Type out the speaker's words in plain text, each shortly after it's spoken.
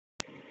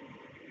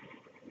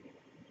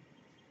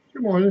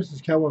Good morning, this is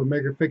Kevin with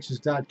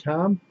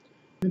MakerFixes.com,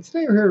 and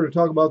today we're here to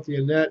talk about the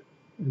Anet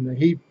and the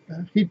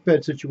heat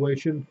bed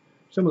situation,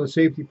 some of the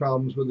safety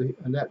problems with the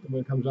Anet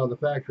when it comes out of the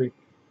factory.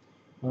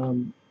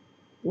 One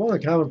of the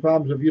common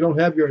problems if you don't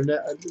have an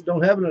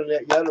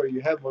Anet yet, or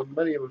you have one,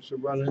 many of us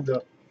have run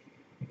into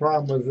the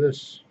problem with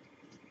this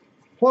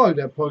plug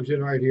that plugs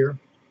in right here,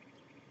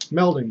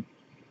 melting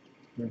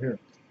right here.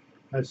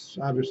 That's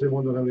obviously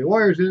one doesn't have any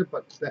wires in it,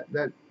 but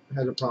that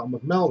has a problem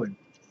with melting.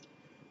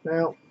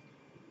 Now,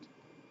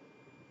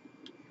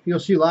 you'll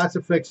see lots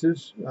of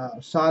fixes.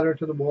 Solder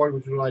to the board,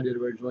 which is what I did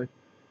originally.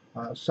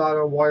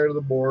 Solder wire to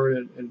the board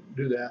and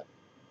do that.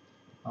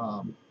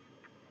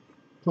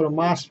 Put a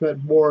MOSFET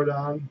board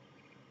on.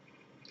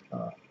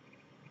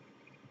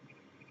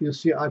 You'll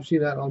see, I've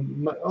seen that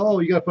on,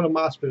 you got to put a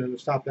MOSFET in to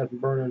stop that from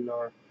burning,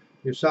 or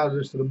you solder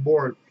this to the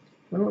board.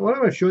 What I'm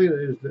going to show you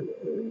is that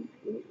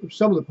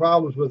some of the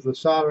problems with the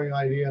soldering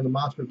idea on the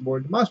MOSFET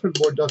board. The MOSFET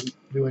board doesn't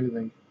do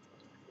anything.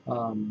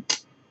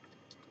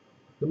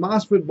 The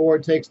MOSFET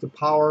board takes the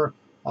power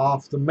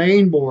off the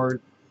main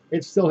board.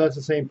 It still has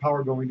the same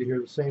power going to here,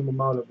 the same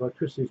amount of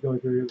electricity is going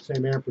through here, the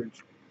same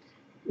amperage.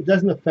 It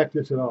doesn't affect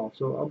this at all.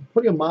 So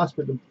putting a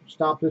MOSFET to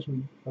stop this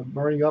from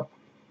burning up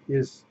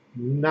is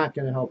not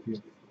going to help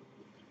you.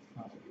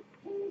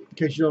 In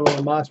case you don't know what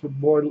a MOSFET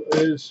board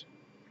is,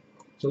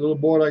 it's a little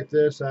board like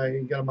this. I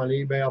got them on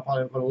eBay. I'll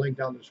probably put a link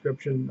down in the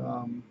description.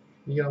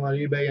 You get them on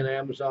eBay and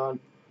Amazon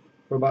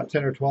for about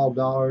 $10 or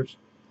 $12.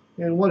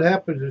 And what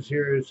happens is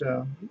here is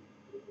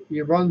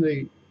you run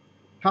the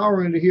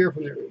power into here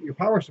from your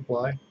power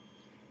supply,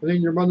 and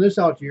then you run this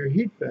out to your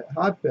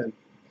hotbed.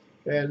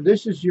 And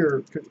this is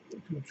your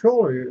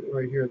controller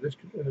right here. And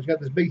it's got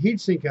this big heat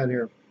sink on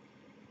here.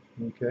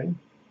 Okay.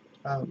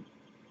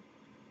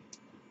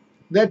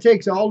 That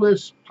takes all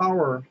this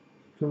power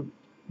from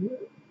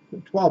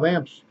 12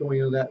 amps going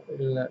into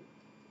that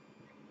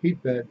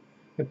heat bed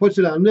and puts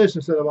it on this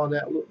instead of on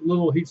that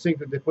little heat sink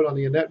that they put on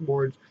the Anet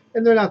boards.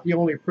 And they're not the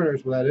only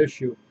printers with that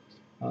issue.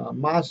 I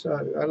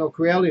know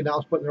Creality now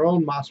is putting their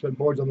own MOSFET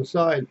boards on the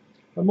side,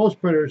 but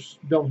most printers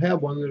don't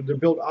have one. They're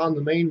built on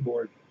the main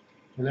board,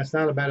 and that's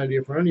not a bad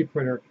idea for any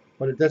printer,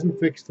 but it doesn't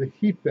fix the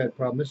heat bed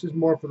problem. This is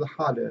more for the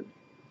hot end.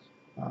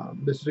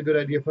 This is a good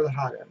idea for the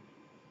hot end.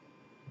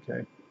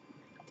 Okay,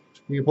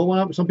 you can put one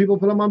up. Some people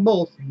put them on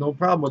both, no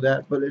problem with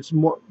that, but it's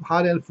more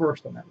hot end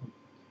first on that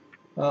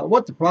one.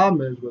 What the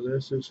problem is with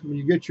this is when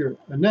you get your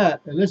Anet,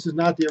 and this is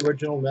not the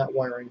original Anet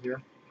wiring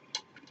here.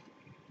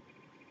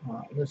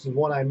 This is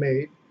one I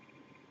made.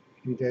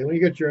 Okay, when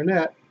you get your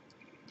Anet,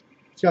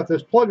 it's got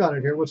this plug on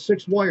it here with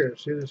 6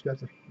 wires. See, it's got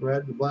the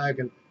red, the black,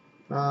 and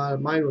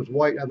mine was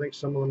white. I think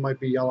some of them might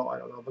be yellow. I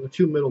don't know. But the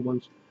two middle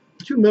ones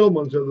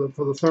are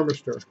for the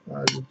thermistor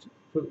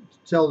to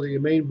tell the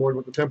main board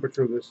what the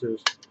temperature of this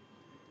is.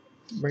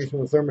 Brings from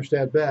the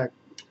thermostat back,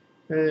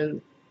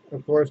 and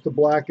of course the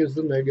black is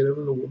the negative,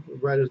 and the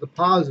red is the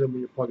positive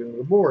when you plug it into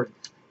the board.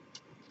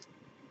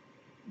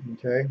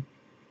 Okay.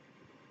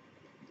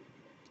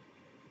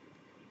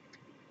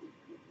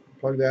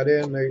 Plug that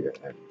in.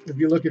 If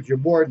you look at your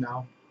board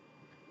now,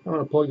 I'm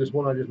going to plug this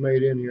one I just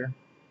made in here.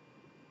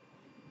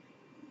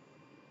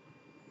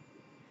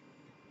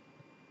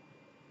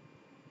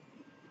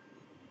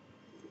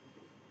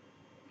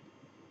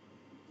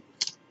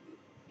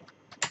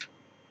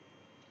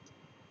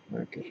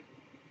 Okay.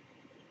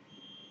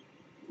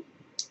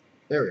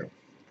 There we go.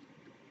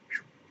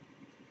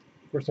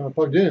 First time I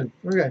plugged in.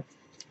 Okay.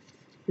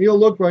 You'll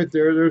look right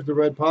there. There's the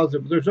red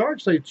positive. But there's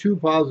actually 2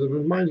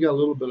 positives. Mine's got a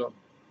little bit of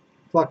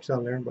flux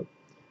on there, but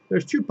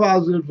there's 2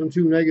 positives and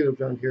 2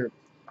 negatives on here.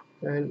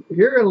 And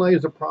herein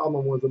lays a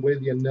problem with the way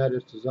the Anet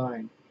is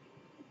designed.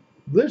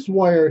 This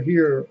wire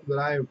here that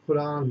I have put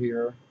on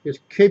here is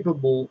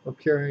capable of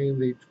carrying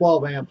the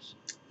 12 amps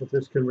that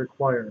this can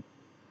require.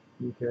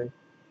 Okay,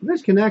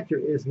 this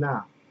connector is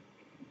not.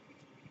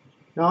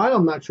 Now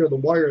I'm not sure the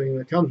wiring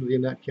that comes with the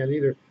Anet can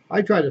either.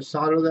 I tried to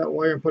solder that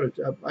wire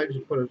and I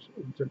just put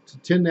to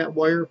tin that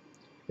wire,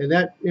 and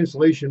that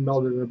insulation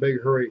melted in a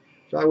big hurry.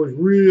 So I was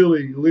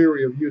really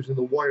leery of using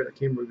the wire that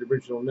came with the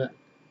original Anet.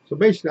 So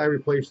basically I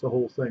replaced the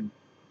whole thing.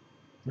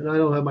 And I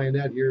don't have my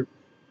Anet here.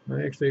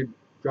 I actually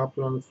dropped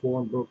it on the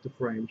floor and broke the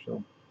frame.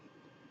 So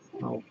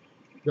I'll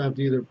have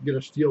to either get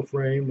a steel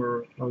frame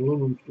or build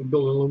an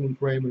aluminum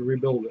frame and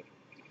rebuild it.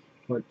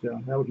 But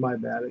that was my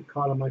bad. It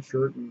caught on my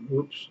shirt and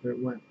whoops, there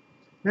it went.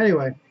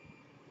 Anyway,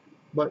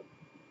 but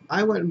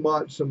I went and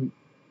bought some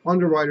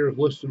Underwriters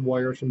listed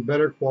wire, some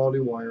better quality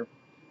wire,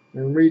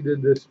 and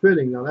redid this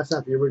fitting. Now that's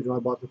not the original I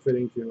bought the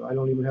fitting to. I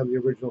don't even have the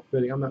original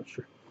fitting. I'm not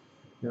sure,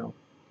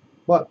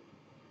 but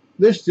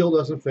this still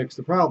doesn't fix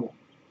the problem.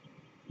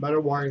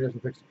 Better wiring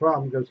doesn't fix the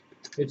problem because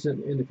it's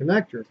in the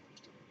connector.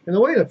 And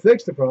the way to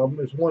fix the problem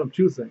is one of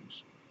 2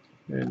 things.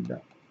 And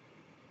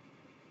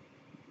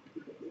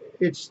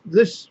it's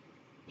this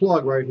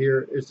plug right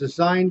here is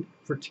designed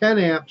for 10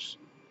 amps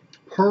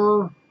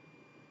per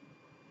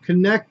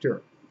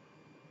connector,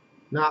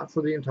 not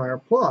for the entire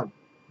plug.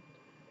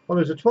 Well,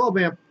 there's a 12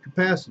 amp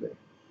capacity.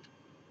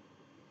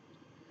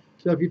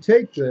 So if you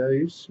take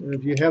these, and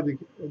if you have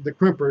the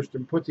crimpers to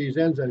put these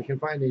ends on, you can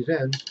find these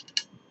ends,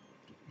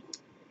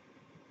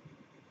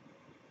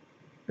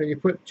 and you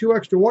put 2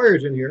 extra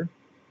wires in here,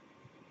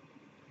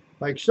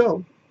 like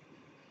so.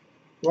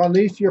 Run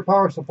these to your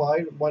power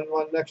supply, one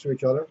next to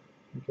each other,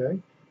 okay?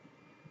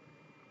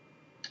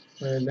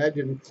 And that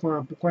didn't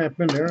clamp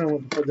in there. I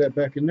want to put that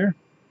back in there.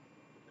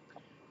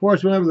 Of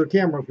course, whenever the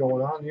camera's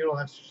going on, you know,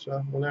 that's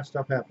when that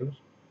stuff happens.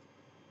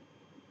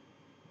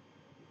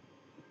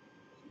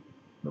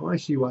 Oh, I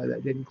see why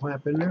that didn't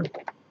clamp in there.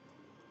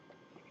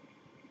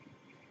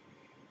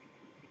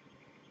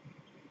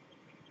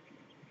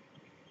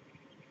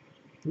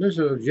 And this is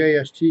a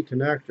JST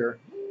connector,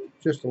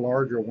 just a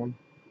larger one.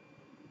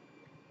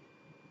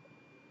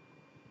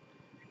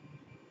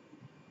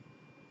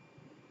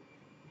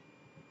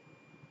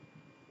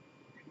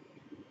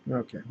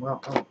 Okay,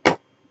 well, I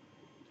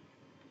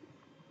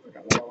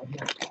got one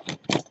here.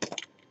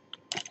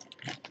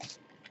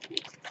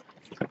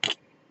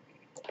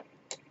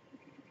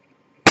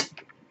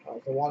 That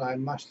was the one I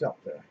messed up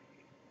there.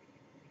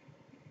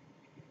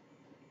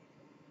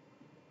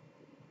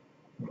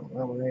 Oh,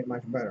 that one ain't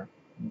much better.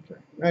 Okay,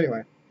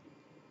 anyway,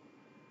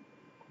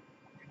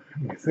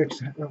 let me fix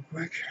that real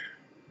quick.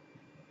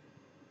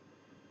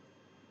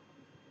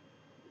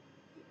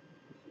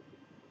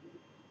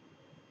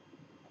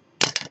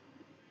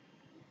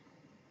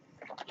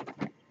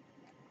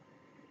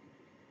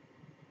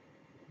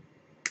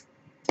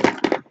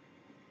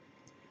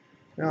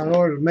 Now, in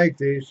order to make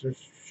these,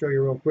 just show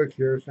you real quick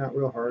here, it's not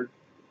real hard.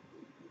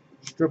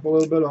 Strip a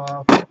little bit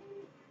off.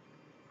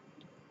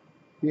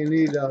 You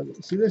need,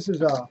 see, this is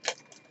the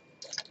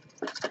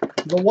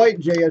white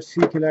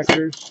JSC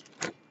connectors,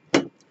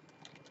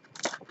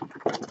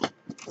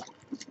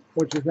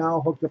 which is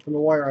now hooked up in the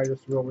wire I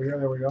just threw over here.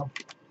 There we go.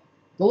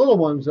 The little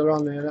ones that are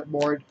on the net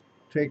board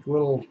take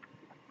little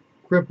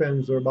crimp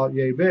ends that are about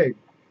yay big,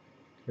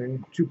 okay,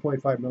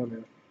 2.5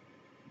 millimeter.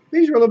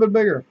 These are a little bit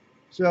bigger,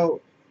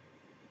 so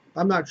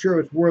I'm not sure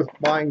it's worth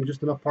buying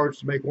just enough parts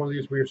to make one of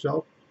these for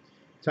yourself. By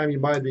the time you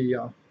buy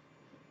the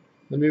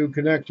new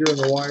connector and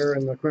the wire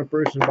and the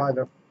crimpers and buy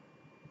the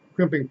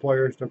crimping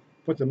pliers to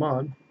put them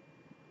on.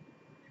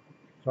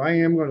 So I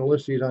am going to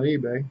list these on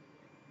eBay,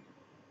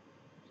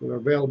 so they're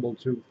available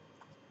to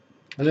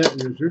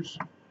Anet users.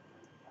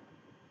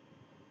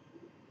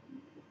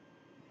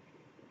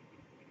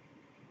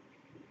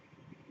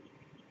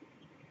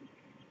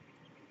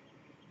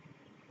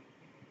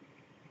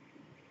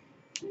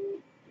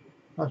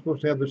 I was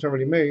supposed to have this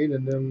already made,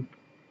 and then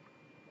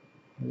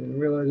I didn't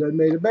realize I'd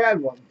made a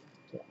bad one.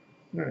 So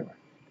anyway,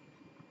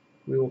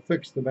 we will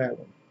fix the bad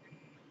one.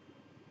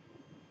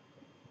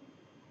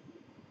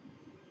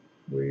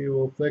 We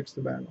will fix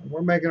the bad one.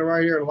 We're making it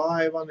right here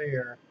live on the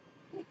air,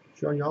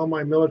 showing you all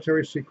my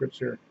military secrets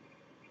here.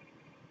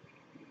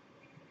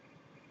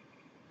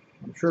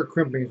 I'm sure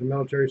crimping is a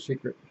military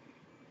secret.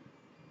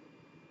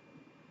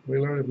 We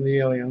learned it from the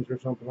aliens or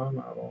something. I'm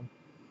not on.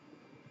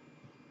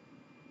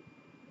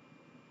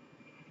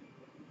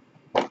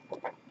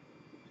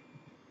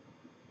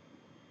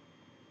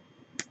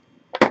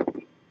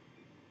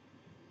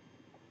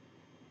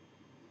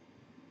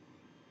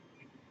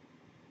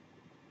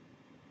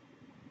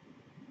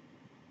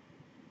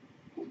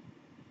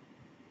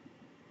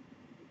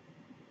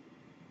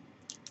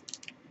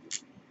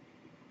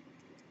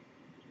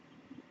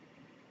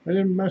 I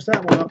didn't mess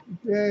that one up.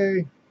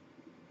 Yay.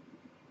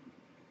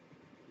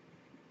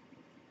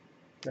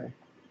 Okay.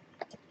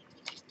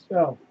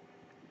 So,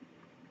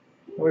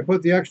 we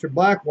put the extra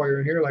black wire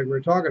in here like we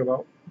were talking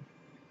about.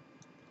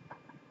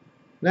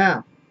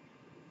 Now,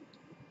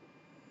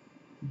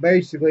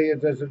 basically,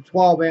 it does a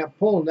 12 amp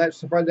pull, and that's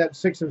spread that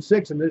 6 and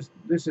 6, and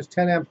this is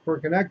 10 amps per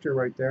connector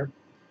right there.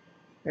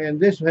 And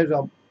this has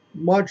a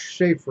much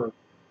safer.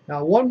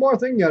 Now, one more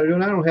thing you got to do,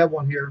 and I don't have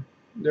one here.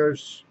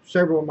 There's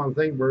several of them on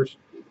Thingiverse.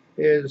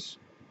 Is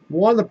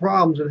one of the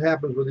problems that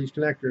happens with these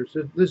connectors.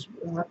 This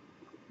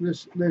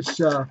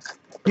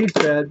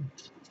Heatbed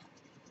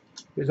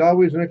is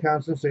always in a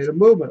constant state of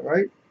movement,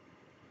 right?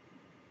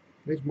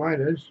 At least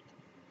mine is.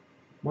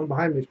 One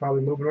behind me is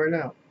probably moving right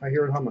now. I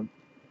hear it humming.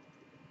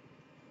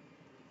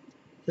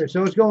 Okay,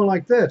 so it's going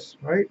like this,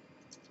 right?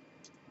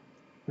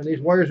 And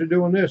these wires are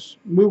doing this,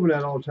 moving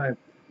that all the time.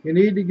 You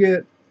need to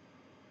get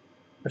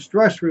a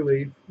stress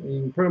relief, and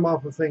you can print them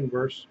off of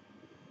Thingiverse.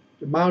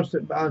 It mounts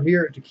it on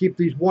here to keep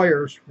these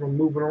wires from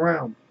moving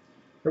around.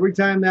 Every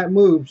time that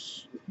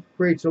moves, it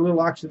creates a little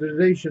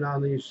oxidization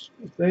on these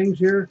things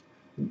here.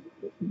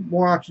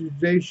 More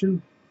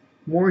oxidization,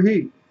 more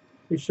heat.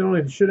 It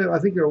should have, I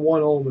think they're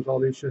 1 ohm is all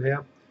these should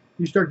have.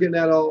 You start getting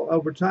that all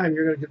over time,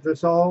 you're going to get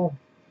this all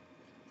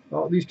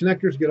these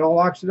connectors get all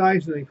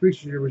oxidized, and it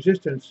increases your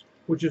resistance,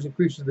 which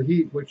increases the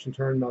heat, which in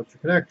turn melts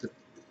your connector.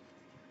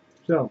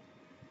 So,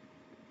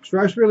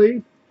 stress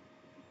relief,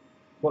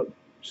 but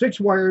 6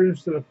 wires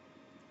instead of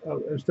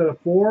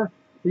 4.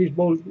 These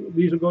will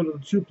go to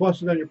the 2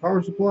 pluses on your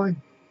power supply.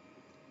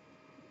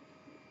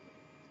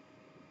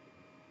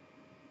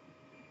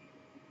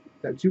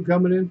 Got 2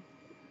 coming in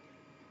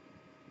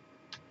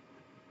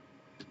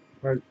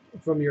right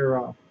from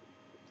your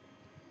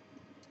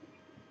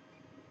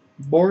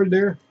board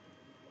there,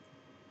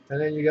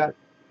 and then you got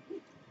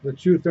the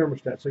two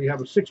thermostats. So you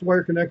have a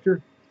 6-wire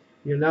connector.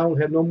 You now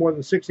have no more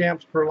than 6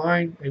 amps per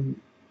line, and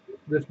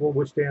this will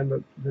withstand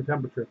the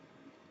temperature.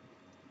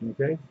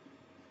 Okay.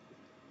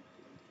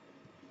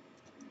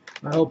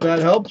 I hope that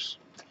helps.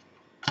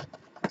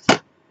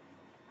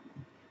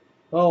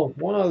 Oh,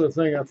 one other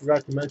thing I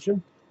forgot to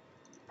mention.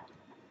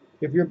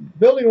 If you're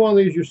building one of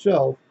these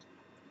yourself,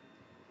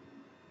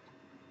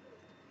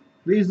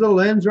 these little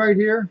ends right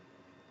here,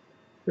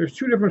 there's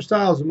 2 different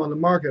styles of them on the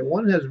market.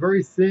 One has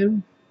very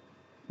thin.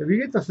 If you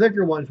get the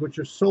thicker ones, which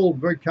are sold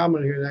very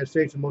common here in the United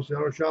States and most of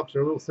the auto shops,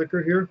 they're a little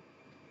thicker here.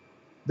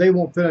 They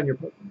won't fit on your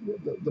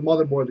the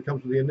motherboard that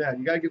comes with the Anet.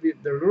 You gotta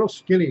get they're real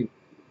skinny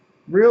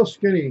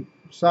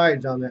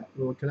sides on that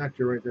little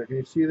connector right there. Can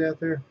you see that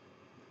there?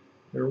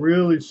 They're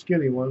really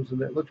skinny ones,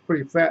 and it looks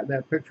pretty fat in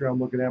that picture I'm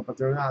looking at, but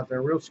they're not.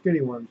 They're real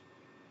skinny ones.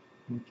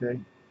 Okay.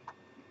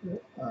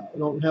 I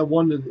don't have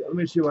one to. Let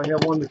me see if I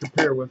have one to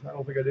compare with. I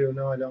don't think I do.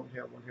 No, I don't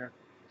have one here.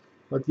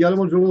 But the other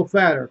ones are a little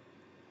fatter.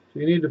 So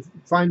you need to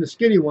find the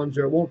skinny ones,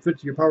 or it won't fit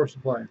to your power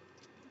supply.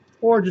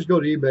 Or just go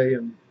to eBay,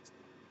 and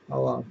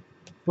I'll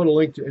put a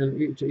link to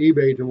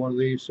eBay to one of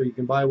these so you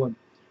can buy one.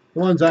 The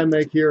ones I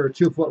make here are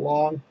 2 foot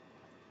long,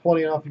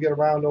 plenty enough to get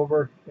around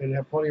over, and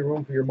have plenty of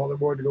room for your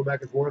motherboard to go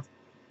back and forth.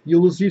 You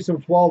will see some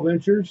 12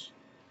 inchers.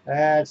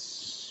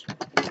 That's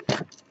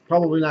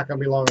probably not going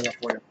to be long enough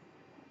for you.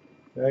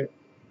 Okay.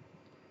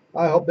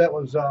 I hope that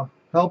was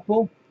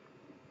helpful.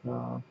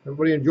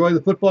 Everybody enjoy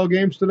the football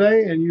games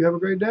today, and you have a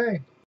great day.